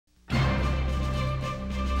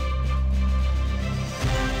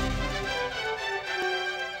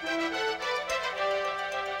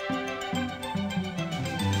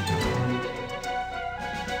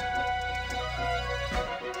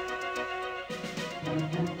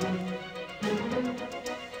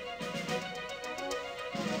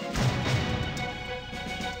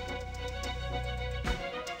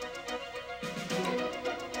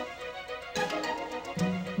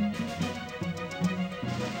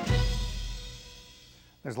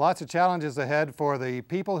There's lots of challenges ahead for the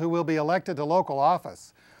people who will be elected to local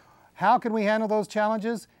office. How can we handle those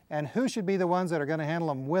challenges, and who should be the ones that are going to handle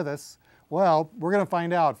them with us? Well, we're going to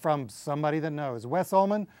find out from somebody that knows. Wes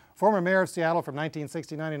Uhlman, former mayor of Seattle from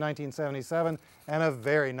 1969 to 1977, and a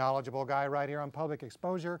very knowledgeable guy right here on Public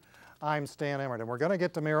Exposure. I'm Stan Emmert, and we're going to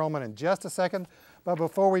get to Mayor Uhlman in just a second. But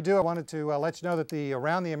before we do, I wanted to let you know that the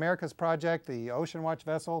Around the Americas project, the Ocean Watch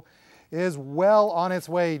vessel, is well on its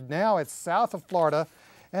way now. It's south of Florida.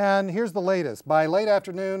 And here's the latest. By late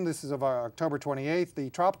afternoon, this is of October 28th, the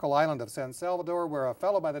tropical island of San Salvador, where a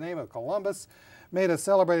fellow by the name of Columbus made a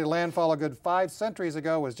celebrated landfall a good 5 centuries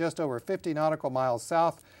ago, was just over 50 nautical miles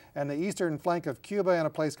south, and the eastern flank of Cuba and a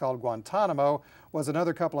place called Guantanamo was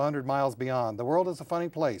another couple of 100 miles beyond. The world is a funny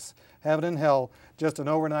place. Heaven and hell, just an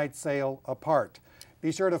overnight sail apart.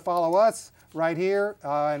 Be sure to follow us right here,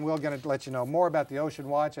 and we're going to let you know more about the Ocean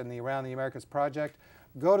Watch and the Around the Americas project.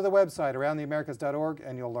 Go to the website, aroundtheamericas.org,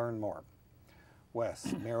 and you'll learn more.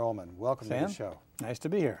 Wes, Mayor Uhlman, welcome to the show. Nice to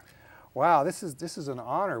be here. Wow, this is an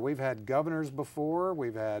honor. We've had governors before,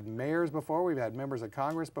 we've had mayors before, we've had members of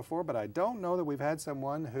Congress before, but I don't know that we've had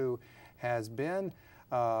someone who has been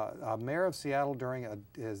a mayor of Seattle during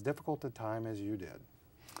as difficult a time as you did.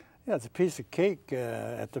 Yeah, it's a piece of cake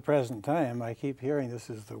at the present time. I keep hearing this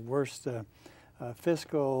is the worst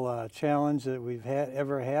fiscal challenge that we've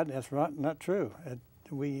ever had. That's not true.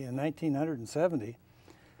 In 1970,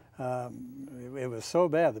 it was so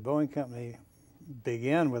bad. The Boeing Company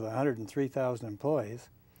began with 103,000 employees,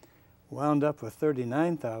 wound up with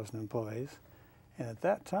 39,000 employees, and at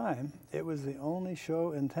that time, it was the only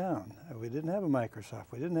show in town. We didn't have a Microsoft,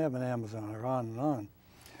 we didn't have an Amazon, or on and on.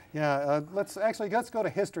 Yeah, let's go to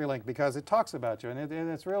History Link because it talks about you, and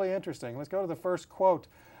it's really interesting. Let's go to the first quote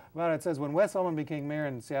about it. It says, when Wes Uhlman became mayor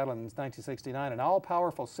in Seattle in 1969, an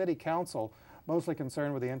all-powerful city council mostly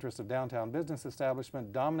concerned with the interests of downtown business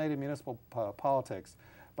establishment dominated municipal politics.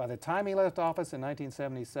 By the time he left office in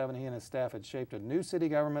 1977, he and his staff had shaped a new city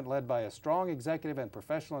government led by a strong executive and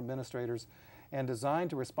professional administrators and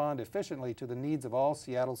designed to respond efficiently to the needs of all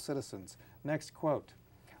Seattle citizens. Next quote.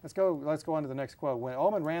 Let's go on to the next quote. When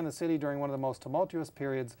Uhlman ran the city during one of the most tumultuous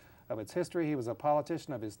periods of its history, he was a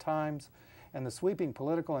politician of his times, and the sweeping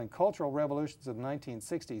political and cultural revolutions of the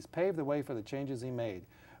 1960s paved the way for the changes he made.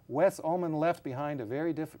 Wes Uhlman left behind a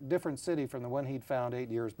very different city from the one he'd found 8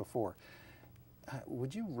 years before.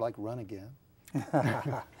 Would you run again?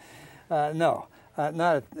 No,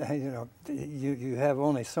 not. You have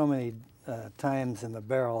only so many times in the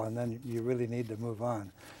barrel, and then you really need to move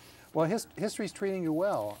on. Well, history's treating you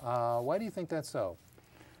well. Why do you think that's so?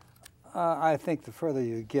 I think the further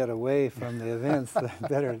you get away from the events, the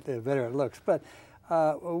better it looks. But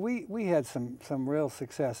we had some real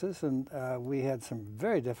successes, and we had some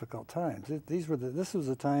very difficult times. This was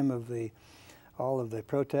the time of all of the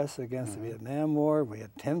protests against the Vietnam War. We had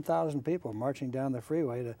 10,000 people marching down the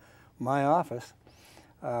freeway to my office.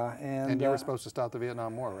 And you were supposed to stop the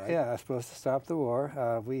Vietnam War, right? Yeah, I was supposed to stop the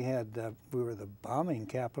war. We were the bombing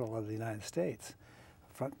capital of the United States.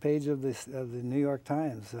 Front page of the New York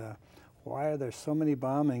Times. Why are there so many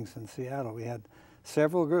bombings in Seattle? We had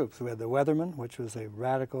several groups. We had the Weathermen, which was a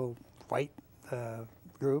radical white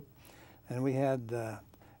group, and we had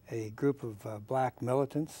a group of black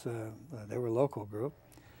militants. They were a local group.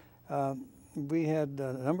 We had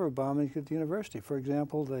a number of bombings at the university. For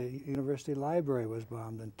example, the university library was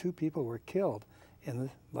bombed, and 2 people were killed in the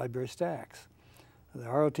library stacks. The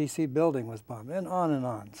ROTC building was bombed, and on and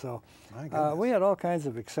on. So we had all kinds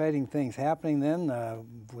of exciting things happening then.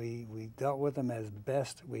 We dealt with them as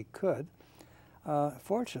best we could.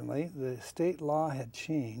 Fortunately, the state law had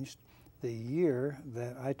changed the year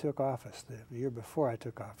that I took office, the year before I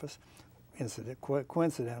took office.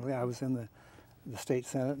 Coincidentally, I was in the state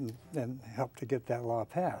senate and helped to get that law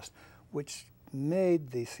passed, which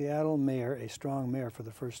made the Seattle mayor a strong mayor for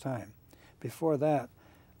the first time. Before that,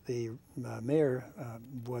 the mayor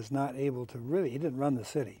was not able to he didn't run the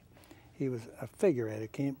city. He was a figurehead,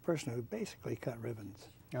 a person who basically cut ribbons.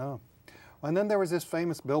 Oh, and then there was this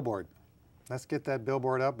famous billboard. Let's get that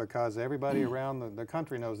billboard up because everybody around the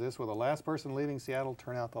country knows this. Will the last person leaving Seattle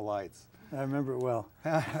turn out the lights? I remember it well.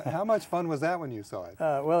 How much fun was that when you saw it?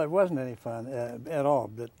 Well, it wasn't any fun at all.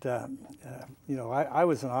 But I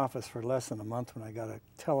was in office for less than a month when I got a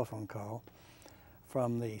telephone call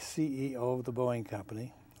from the CEO of the Boeing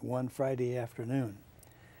Company one Friday afternoon.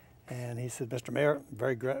 And he said, Mr. Mayor,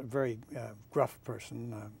 very gruff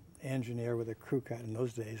person, engineer with a crew cut. In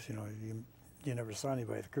those days, you know, you never saw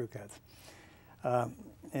anybody with crew cuts.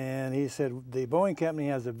 And he said, the Boeing company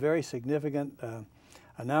has a very significant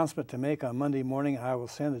announcement to make on Monday morning. I will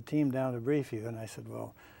send a team down to brief you. And I said,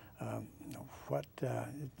 well, what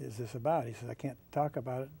is this about? He said, I can't talk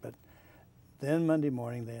about it, but then Monday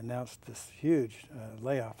morning they announced this huge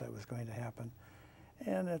layoff that was going to happen.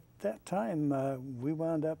 And at that time, we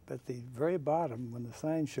wound up at the very bottom when the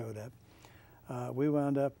sign showed up. We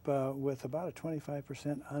wound up with about a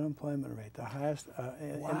 25% unemployment rate, the highest,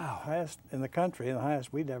 wow. highest in the country, and the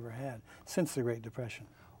highest we'd ever had since the Great Depression.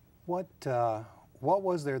 What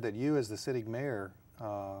was there that you, as the city mayor,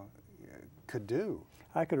 could do?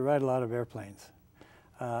 I could ride a lot of airplanes.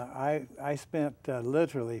 I spent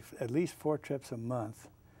literally at least 4 trips a month.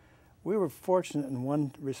 We were fortunate in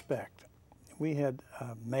one respect. We had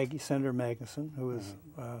Senator Magnuson, who was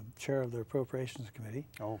chair of the Appropriations Committee.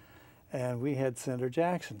 Oh. And we had Senator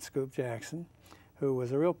Jackson, Scoop Jackson, who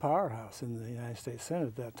was a real powerhouse in the United States Senate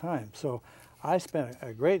at that time. So I spent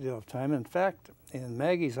a great deal of time. In fact, in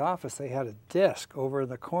Maggie's office, they had a desk over in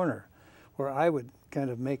the corner where I would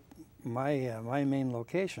kind of make my main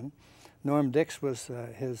location. Norm Dix was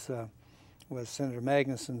Senator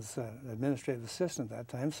Magnuson's administrative assistant at that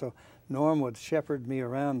time, so Norm would shepherd me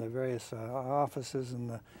around the various offices and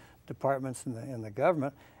the departments in the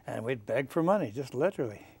government, and we'd beg for money, just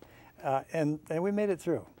literally, and we made it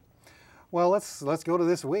through. Well, let's go to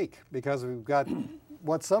this week, because we've got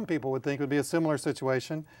what some people would think would be a similar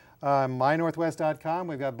situation. MyNorthwest.com,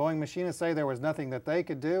 we've got Boeing machinists say there was nothing that they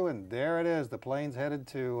could do, and there it is, the plane's headed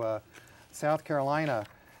to South Carolina.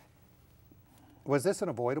 Was this an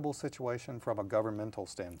avoidable situation from a governmental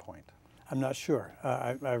standpoint? I'm not sure.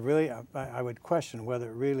 I would question whether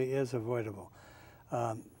it really is avoidable.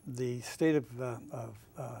 The state of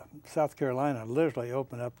South Carolina literally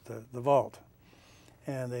opened up the vault,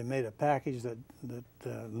 and they made a package that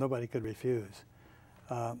nobody could refuse.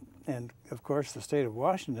 And of course, the state of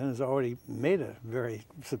Washington has already made a very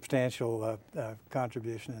substantial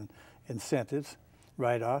contribution in incentives,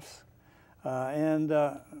 write-offs.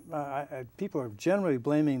 People are generally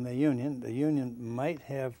blaming the union. The union might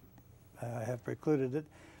have precluded it,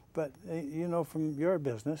 but you know from your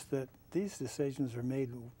business that these decisions are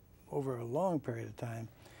made over a long period of time.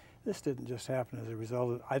 This didn't just happen as a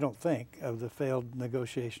result of, I don't think, of the failed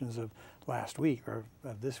negotiations of last week or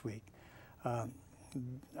of this week.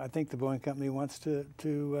 I think the Boeing company wants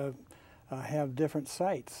to have different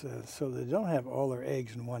sites so they don't have all their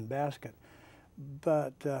eggs in one basket.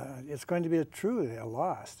 But it's going to be truly a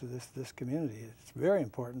loss to this community. It's a very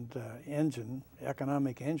important engine,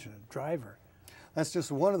 economic engine, driver. That's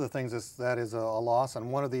just one of the things that is a loss,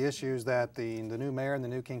 and one of the issues that the new mayor and the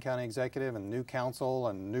new King County executive and new council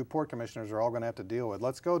and new port commissioners are all going to have to deal with.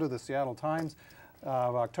 Let's go to the Seattle Times.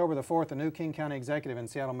 October the 4th, the new King County executive and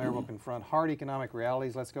Seattle mayor will confront hard economic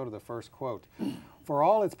realities. Let's go to the first quote. For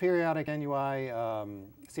all its periodic NUI,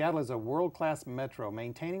 Seattle is a world-class metro.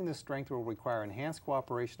 Maintaining this strength will require enhanced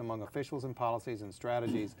cooperation among officials and policies and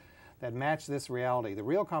strategies that match this reality. The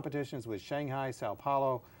real competition is with Shanghai, Sao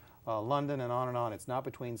Paulo, London, and on and on. It's not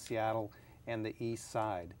between Seattle and the east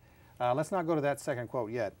side. Let's not go to that second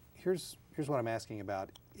quote yet. Here's what I'm asking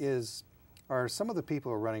about. Are some of the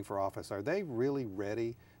people who are running for office, are they really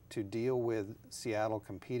ready to deal with Seattle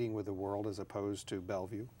competing with the world as opposed to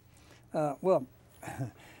Bellevue? Well,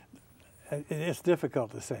 it's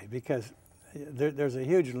difficult to say because there's a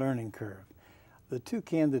huge learning curve. The two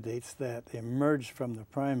candidates that emerged from the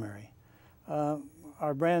primary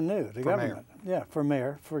are brand new to government. Yeah, for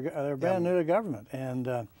mayor. They're brand new to government.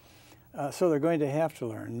 And so they're going to have to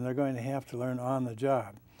learn, and they're going to have to learn on the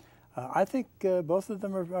job. I think both of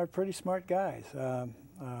them are pretty smart guys.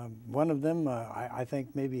 One of them, I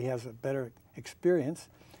think, maybe has a better experience.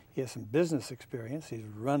 He has some business experience. He's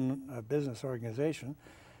run a business organization.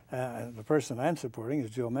 The person I'm supporting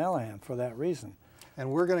is Joe Mallahan for that reason. And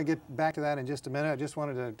we're going to get back to that in just a minute. I just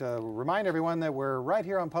wanted to remind everyone that we're right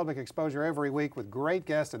here on Public Exposure every week with great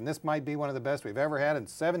guests, and this might be one of the best we've ever had in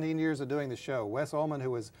 17 years of doing the show. Wes Uhlman,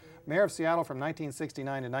 who was mayor of Seattle from 1969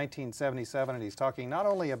 to 1977, and he's talking not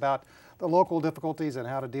only about the local difficulties and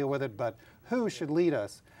how to deal with it, but who should lead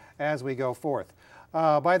us as we go forth.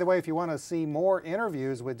 By the way, if you want to see more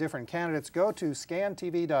interviews with different candidates, go to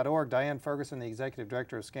scantv.org. Diane Ferguson, the executive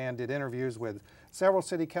director of SCAN, did interviews with several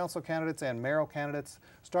city council candidates and mayoral candidates.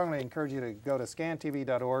 Strongly encourage you to go to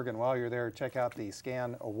scantv.org, and while you're there, check out the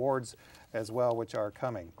SCAN Awards as well, which are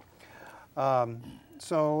coming.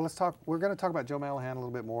 So let's talk. We're going to talk about Joe Mallahan a little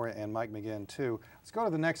bit more, and Mike McGinn too. Let's go to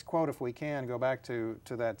the next quote if we can. Go back to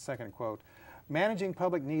that second quote. Managing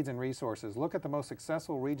public needs and resources. Look at the most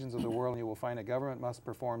successful regions of the world and you will find that government must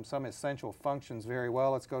perform some essential functions very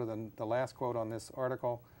well. Let's go to the last quote on this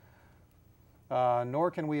article. Nor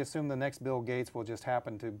can we assume the next Bill Gates will just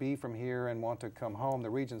happen to be from here and want to come home. The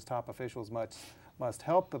region's top officials must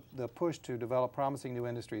help the push to develop promising new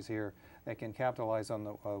industries here that can capitalize on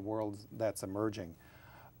the world that's emerging.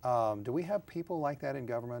 Do we have people like that in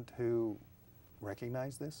government who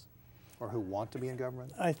recognize this or who want to be in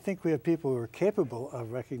government? I think we have people who are capable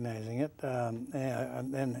of recognizing it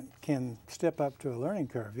and can step up to a learning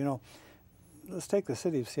curve. You know, let's take the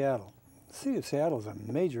city of Seattle. The city of Seattle is a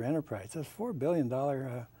major enterprise. It's a $4 billion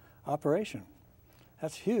operation.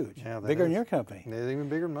 That's huge. Yeah, bigger than your company. It's even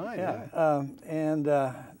bigger than mine.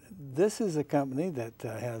 Yeah. This is a company that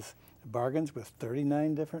has bargains with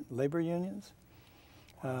 39 different labor unions.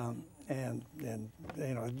 And you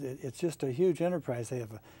know, it's just a huge enterprise. They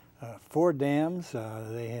have 4 dams.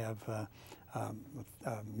 They have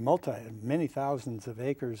many thousands of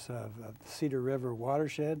acres of Cedar River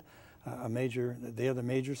watershed. They are the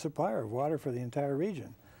major supplier of water for the entire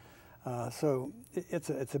region. So it's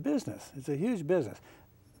a business. It's a huge business.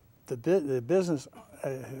 The business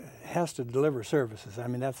has to deliver services. I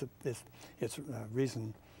mean, that's its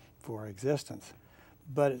reason for existence.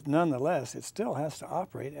 But nonetheless, it still has to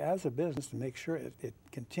operate as a business to make sure it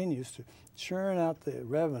continues to churn out the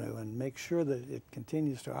revenue and make sure that it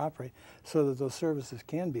continues to operate so that those services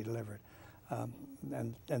can be delivered.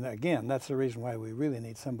 And again, that's the reason why we really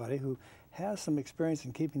need somebody who has some experience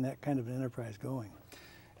in keeping that kind of an enterprise going.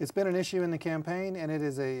 It's been an issue in the campaign, and it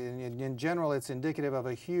is in general, it's indicative of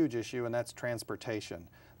a huge issue, and that's transportation.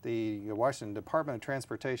 The Washington Department of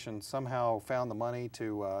Transportation somehow found the money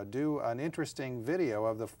to do an interesting video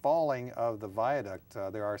of the falling of the viaduct.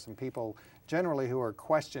 There are some people generally who are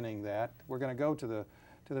questioning that. We're going to go to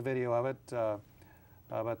the video of it,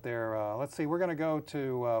 but let's see, we're going to go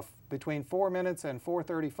to between 4 minutes and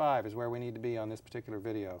 4:35 is where we need to be on this particular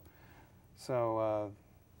video. So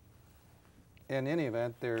in any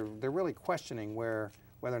event, they're really questioning whether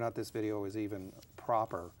or not this video is even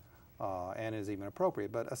proper. And is even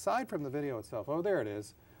appropriate. But aside from the video itself, oh, there it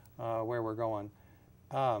is, where we're going.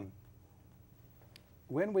 A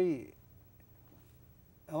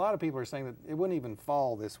lot of people are saying that it wouldn't even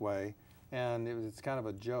fall this way, and it's kind of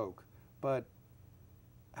a joke. But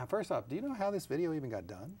first off, do you know how this video even got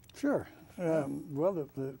done? Sure. Well,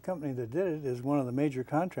 the company that did it is one of the major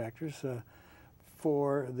contractors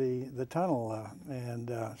for the tunnel,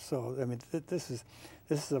 so I mean, this is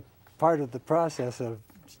a part of the process of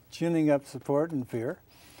tuning up support and fear,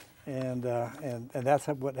 and that's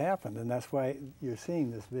what happened, and that's why you're seeing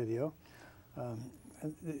this video.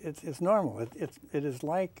 It's normal. It is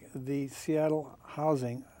like the Seattle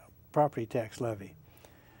housing property tax levy.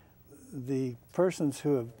 The persons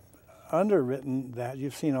who have underwritten that,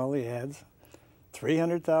 you've seen all the ads,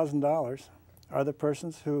 $300,000 are the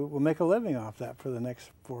persons who will make a living off that for the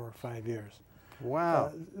next 4 or 5 years.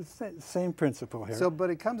 Wow. Same principle here. So, but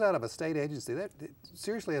it comes out of a state agency.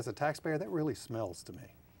 Seriously, as a taxpayer, that really smells to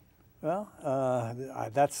me. Well,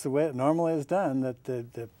 that's the way it normally is done, that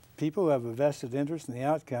the people who have a vested interest in the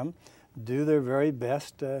outcome do their very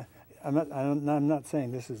best. I'm not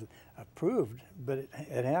saying this is approved, but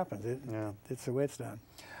it happens. It's the way it's done.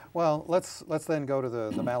 Well, let's then go to the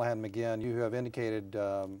Malahan McGinn. You have indicated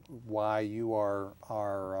why you are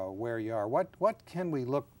where you are. What can we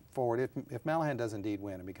look forward, if Malahan does indeed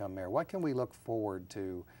win and become mayor, what can we look forward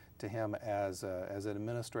to him as an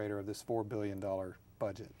administrator of this $4 billion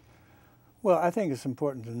budget? Well, I think it's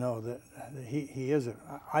important to know that he is,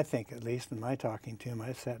 I think at least in my talking to him,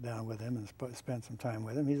 I sat down with him and spent some time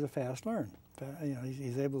with him, he's a fast learner. You know,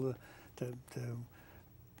 he's able to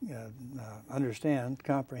understand,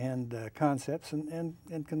 comprehend concepts and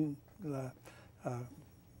can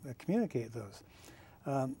communicate those.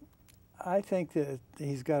 I think that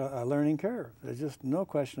he's got a learning curve. There's just no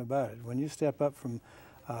question about it. When you step up from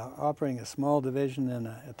operating a small division in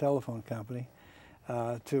a telephone company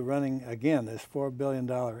to running, again, this $4 billion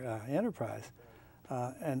enterprise,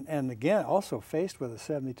 and again, also faced with a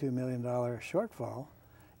 $72 million shortfall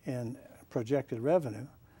in projected revenue,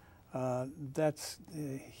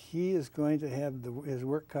 he is going to have his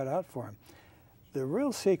work cut out for him. The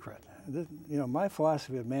real secret, you know, my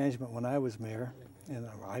philosophy of management when I was mayor, and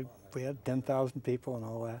we had 10,000 people and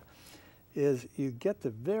all that, is you get the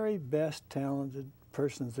very best talented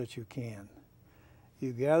persons that you can.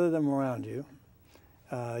 You gather them around you,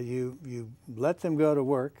 you let them go to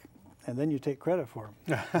work, and then you take credit for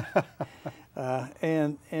them.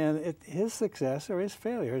 His success or his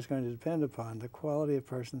failure is going to depend upon the quality of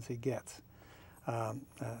persons he gets.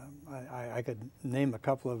 I could name a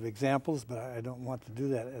couple of examples, but I don't want to do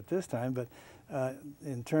that at this time. But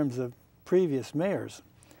in terms of previous mayors,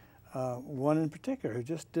 one in particular who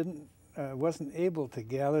just wasn't able to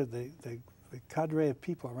gather the cadre of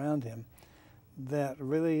people around him that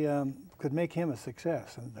really could make him a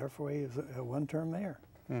success, and therefore he is a one-term mayor.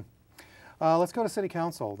 Let's go to City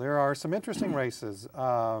Council. There are some interesting races.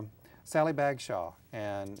 Sally Bagshaw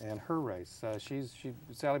and her race.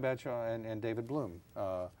 Sally Bagshaw and David Bloom,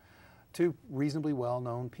 two reasonably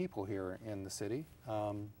well-known people here in the city.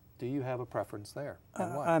 Do you have a preference there?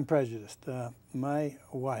 And why? I'm prejudiced. My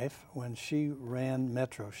wife, when she ran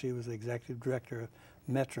Metro, she was the executive director of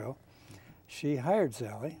Metro. She hired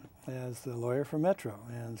Sally as the lawyer for Metro,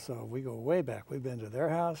 and so we go way back. We've been to their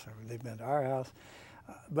house, or they've been to our house,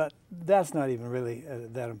 but that's not even really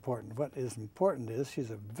that important. What is important is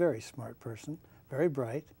she's a very smart person, very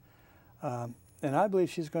bright, and I believe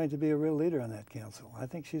she's going to be a real leader on that council. I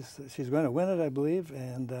think she's going to win it, I believe,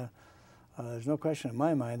 and there's no question in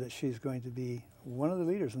my mind that she's going to be one of the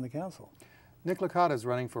leaders in the council. Nick Licata is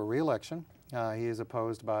running for re-election. He is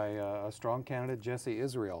opposed by a strong candidate, Jesse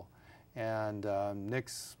Israel. And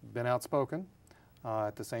Nick's been outspoken.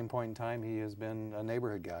 At the same point in time, he has been a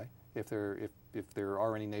neighborhood guy. If there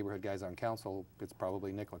are any neighborhood guys on council, it's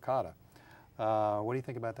probably Nick Licata. What do you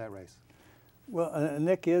think about that race? Well,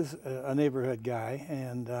 Nick is a neighborhood guy,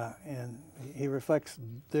 and he reflects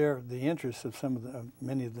the interests of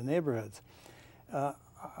many of the neighborhoods.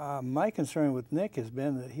 My concern with Nick has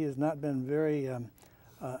been that he has not been very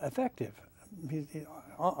effective.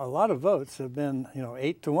 A lot of votes have been,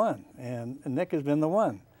 8-1, and Nick has been the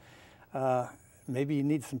one. Maybe you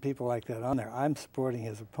need some people like that on there. I'm supporting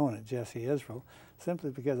his opponent, Jesse Israel,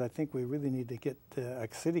 simply because I think we really need to get a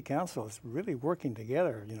city council that's really working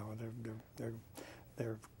together.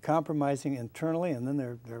 They're compromising internally, and then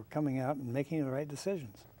they're coming out and making the right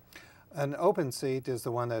decisions. An open seat is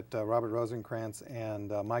the one that Robert Rosencrantz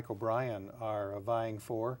and Mike O'Brien are vying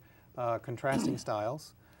for, contrasting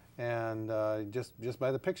styles. And just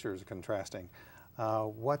by the pictures contrasting.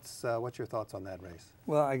 What's your thoughts on that race?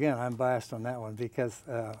 Well, again, I'm biased on that one because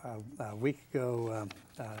a week ago,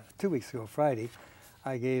 2 weeks ago, Friday,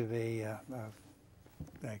 I gave a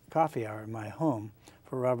coffee hour in my home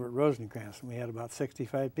for Robert Rosencrantz, and we had about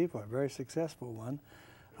 65 people, a very successful one.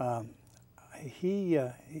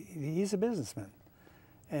 He's a businessman,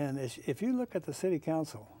 and if you look at the city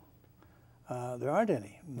council, there aren't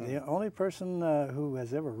any. The only person who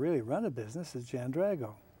has ever really run a business is Jan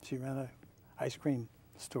Drago. She ran an ice cream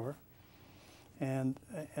store, and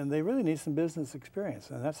they really need some business experience,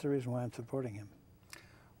 and that's the reason why I'm supporting him.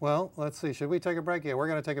 Well, let's see. Should we take a break? Yeah, we're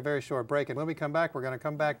going to take a very short break, and when we come back, we're going to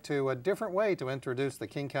come back to a different way to introduce the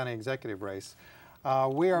King County executive race.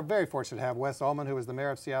 We are very fortunate to have Wes Uhlman, who was the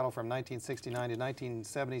mayor of Seattle from 1969 to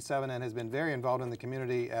 1977 and has been very involved in the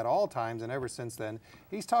community at all times and ever since then.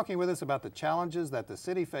 He's talking with us about the challenges that the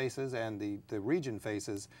city faces and the region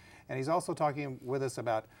faces, and he's also talking with us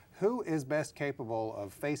about who is best capable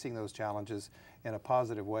of facing those challenges in a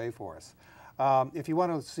positive way for us. If you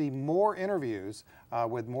want to see more interviews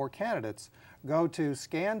with more candidates, go to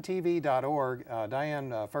scantv.org.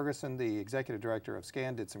 Diane Ferguson, the executive director of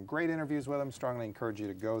SCAN, did some great interviews with them. Strongly encourage you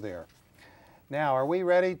to go there. Now, are we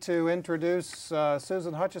ready to introduce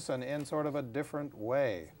Susan Hutchison in sort of a different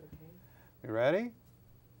way? You ready?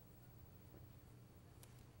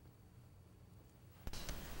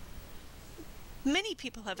 Many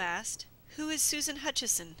people have asked, who is Susan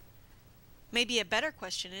Hutchison? Maybe a better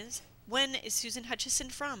question is, when is Susan Hutchison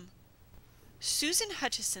from? Susan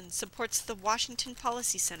Hutchison supports the Washington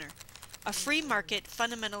Policy Center, a free market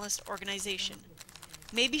fundamentalist organization.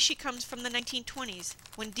 Maybe she comes from the 1920s,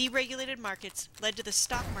 when deregulated markets led to the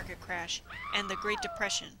stock market crash and the Great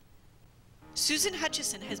Depression. Susan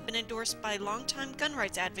Hutchison has been endorsed by longtime gun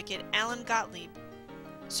rights advocate Alan Gottlieb.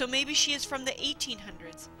 So maybe she is from the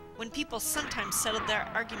 1800s, when people sometimes settled their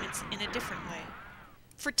arguments in a different way.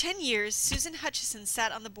 For 10 years, Susan Hutchison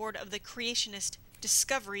sat on the board of the creationist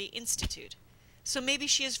Discovery Institute. So maybe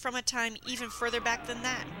she is from a time even further back than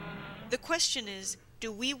that. The question is,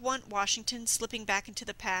 do we want Washington slipping back into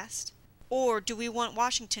the past? Or do we want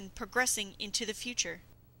Washington progressing into the future?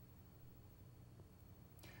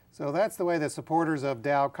 So that's the way the supporters of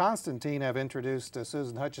Dow Constantine have introduced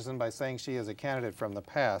Susan Hutchison, by saying she is a candidate from the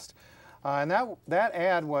past. And that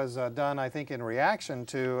ad was done, I think, in reaction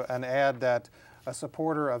to an ad that a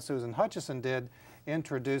supporter of Susan Hutchison did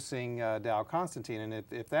introducing Dow Constantine. And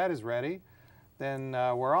if that is ready, then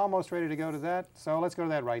we're almost ready to go to that. So let's go to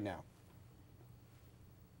that right now.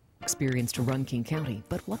 Experience to run King County,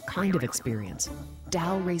 but what kind of experience?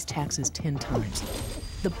 Dow raised taxes 10 times.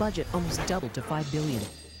 The budget almost doubled to $5 billion.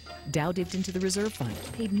 Dow dipped into the reserve fund,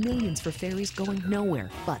 paid millions for ferries going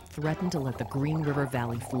nowhere, but threatened to let the Green River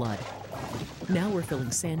Valley flood. Now we're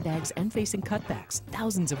filling sandbags and facing cutbacks.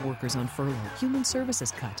 Thousands of workers on furlough, human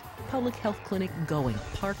services cut, public health clinic going,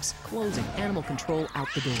 parks closing, animal control out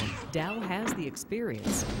the door. Dow has the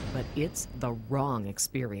experience, but it's the wrong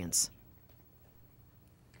experience.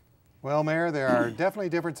 Well, Mayor, there are definitely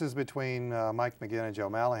differences between Mike McGinn and Joe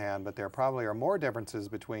Mallahan, but there probably are more differences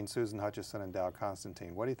between Susan Hutchison and Dow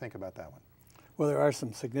Constantine. What do you think about that one? Well, there are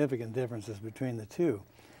some significant differences between the two.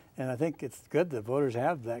 And I think it's good that voters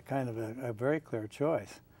have that kind of a very clear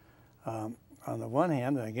choice. On the one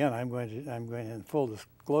hand, and again, I'm going in full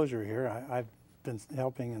disclosure here, I've been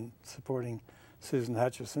helping and supporting Susan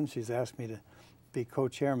Hutchison. She's asked me to be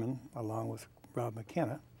co-chairman, along with Rob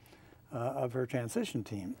McKenna, of her transition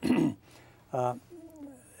team.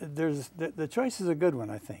 The choice is a good one,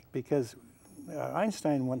 I think, because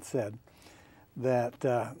Einstein once said that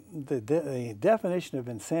the definition of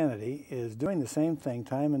insanity is doing the same thing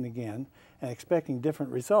time and again and expecting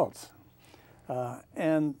different results.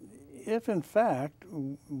 And if, in fact,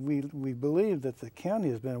 we believe that the county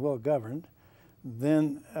has been well governed,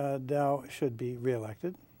 then Dow should be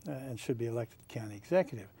reelected and should be elected county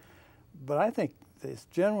executive. But I think it's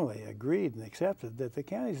generally agreed and accepted that the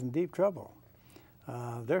county's in deep trouble.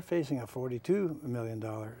 They're facing a $42 million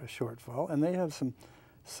shortfall, and they have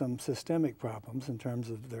some systemic problems in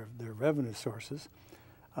terms of their revenue sources.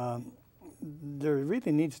 There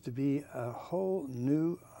really needs to be a whole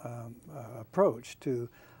new approach to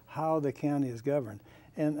how the county is governed.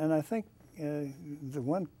 And I think the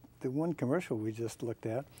one commercial we just looked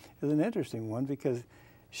at is an interesting one, because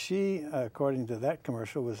she, according to that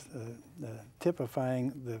commercial, was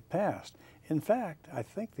typifying the past. In fact, I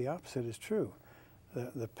think the opposite is true.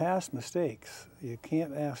 The past mistakes, you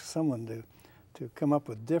can't ask someone to come up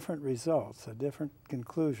with different results, a different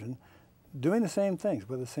conclusion, doing the same things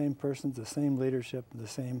with the same persons, the same leadership, the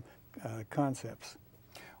same concepts.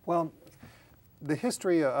 Well, the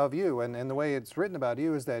history of you and the way it's written about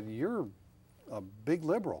you is that you're a big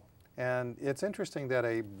liberal. And it's interesting that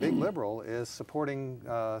a big liberal is supporting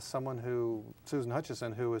someone Susan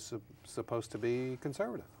Hutchison, who is supposed to be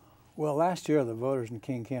conservative. Well, last year the voters in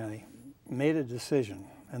King County made a decision,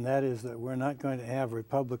 and that is that we're not going to have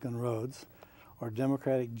Republican roads or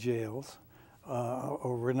Democratic jails,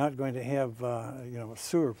 or we're not going to have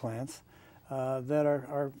sewer plants that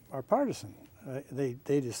are partisan. They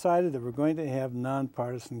decided that we're going to have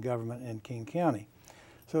nonpartisan government in King County.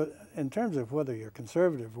 So in terms of whether you're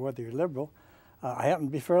conservative or whether you're liberal, I happen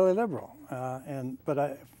to be fairly liberal. But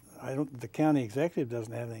I don't. The county executive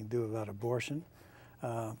doesn't have anything to do about abortion.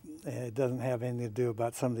 It doesn't have anything to do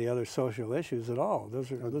about some of the other social issues at all. Those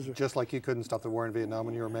are just like you couldn't stop the war in Vietnam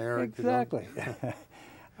when you were mayor. Exactly.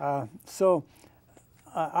 So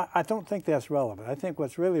I don't think that's relevant. I think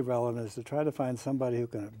what's really relevant is to try to find somebody who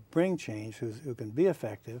can bring change, who can be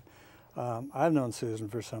effective. I've known Susan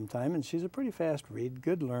for some time, and she's a pretty fast read,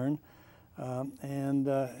 good learn, and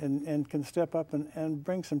can step up and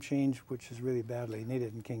bring some change, which is really badly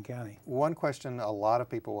needed in King County. One question a lot of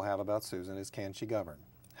people will have about Susan is, can she govern?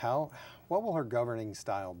 What will her governing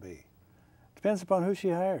style be? Depends upon who she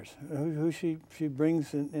hires, who she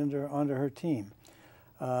brings onto her team.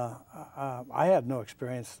 I had no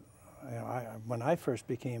experience. When I first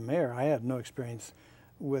became mayor, I had no experience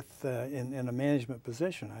in a management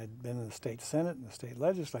position. I'd been in the state senate and the state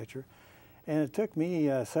legislature, and it took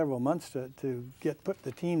me several months to put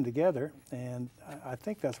the team together. And I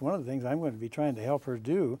think that's one of the things I'm going to be trying to help her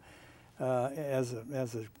do as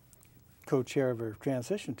a co-chair of her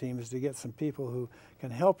transition team, is to get some people who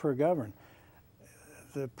can help her govern.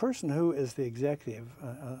 The person who is the executive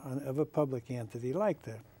of a public entity like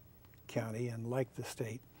the county and like the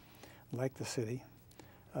state, like the city,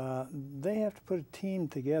 they have to put a team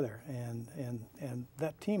together, and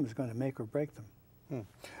that team is going to make or break them.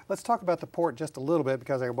 Let's talk about the port just a little bit,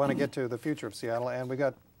 because I want to get to the future of Seattle, and we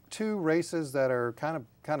got two races that are kind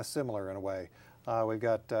of similar in a way. We've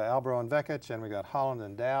got Albro and Vekich, and we've got Holland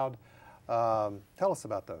and Dowd. Tell us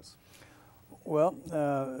about those. Well,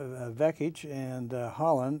 Vekich and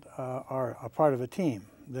Holland are a part of a team.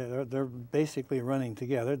 They're basically running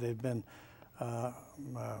together. They've been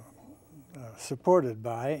supported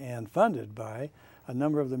by and funded by a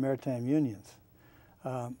number of the maritime unions.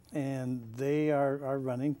 And they are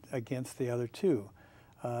running against the other two.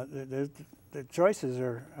 The choices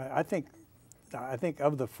are, I think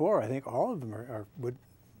of the four, I think all of them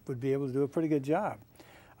would be able to do a pretty good job.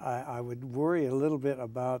 I would worry a little bit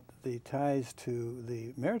about the ties to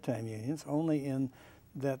the maritime unions, only in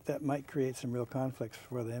that might create some real conflicts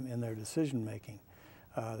for them in their decision making.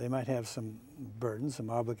 They might have some burdens, some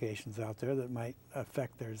obligations out there that might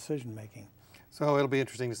affect their decision making. So it'll be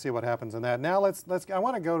interesting to see what happens in that. Now I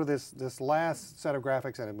want to go to this last set of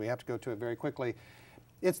graphics, and we have to go to it very quickly.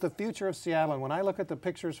 It's the future of Seattle, and when I look at the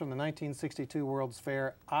pictures from the 1962 World's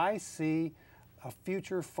Fair, I see a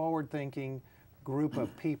future forward-thinking group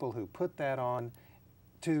of people who put that on.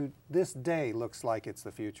 To this day looks like it's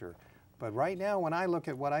the future. But right now, when I look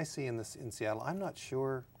at what I see in Seattle, I'm not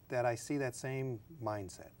sure that I see that same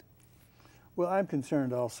mindset. Well, I'm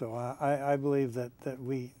concerned also. I believe that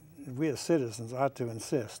we as citizens ought to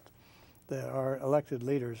insist that our elected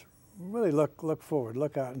leaders really look forward,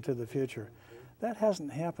 look out into the future. That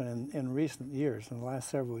hasn't happened in recent years, in the last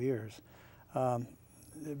several years.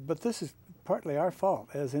 But this is partly our fault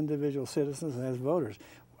as individual citizens and as voters.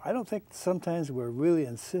 I don't think sometimes we're really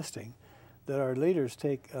insisting that our leaders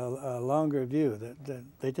take a longer view, that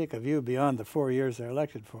they take a view beyond the 4 years they're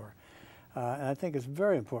elected for. And I think it's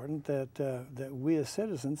very important that we as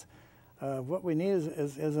citizens, what we need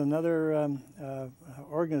is another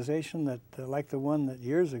organization that, like the one that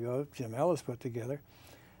years ago Jim Ellis put together,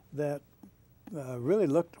 that really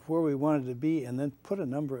looked where we wanted to be and then put a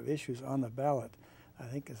number of issues on the ballot. I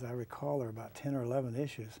think, as I recall, there are about 10 or 11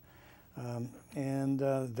 issues. And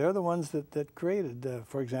they're the ones that created,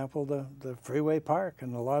 for example, the Freeway Park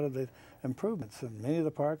and a lot of the improvements in many of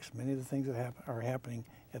the parks, many of the things that are happening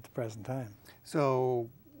at the present time. So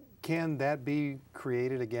can that be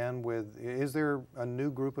created again is there a new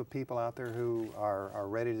group of people out there who are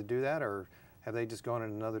ready to do that, or have they just gone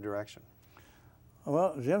in another direction?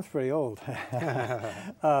 Well, Jim's pretty old.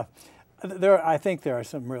 I think there are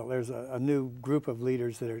there's a new group of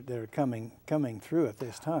leaders that are coming through at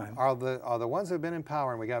this time. Are the ones who have been in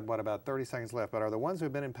power, and we got, what, about 30 seconds left, but are the ones who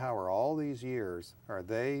have been in power all these years, are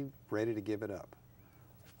they ready to give it up?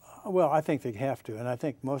 Well, I think they have to, and I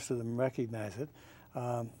think most of them recognize it.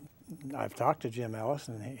 I've talked to Jim Ellis,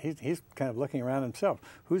 and he's kind of looking around himself.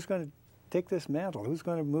 Who's going to take this mantle? Who's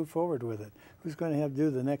going to move forward with it? Who's going to have to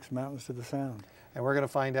do the next Mountains to the Sound? And we're going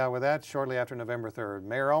to find out with that shortly after November 3rd.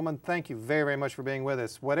 Mayor Uhlman, thank you very, very much for being with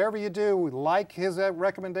us. Whatever you do, like his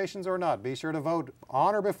recommendations or not, be sure to vote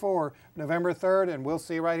on or before November 3rd, and we'll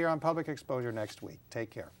see you right here on Public Exposure next week. Take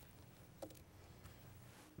care.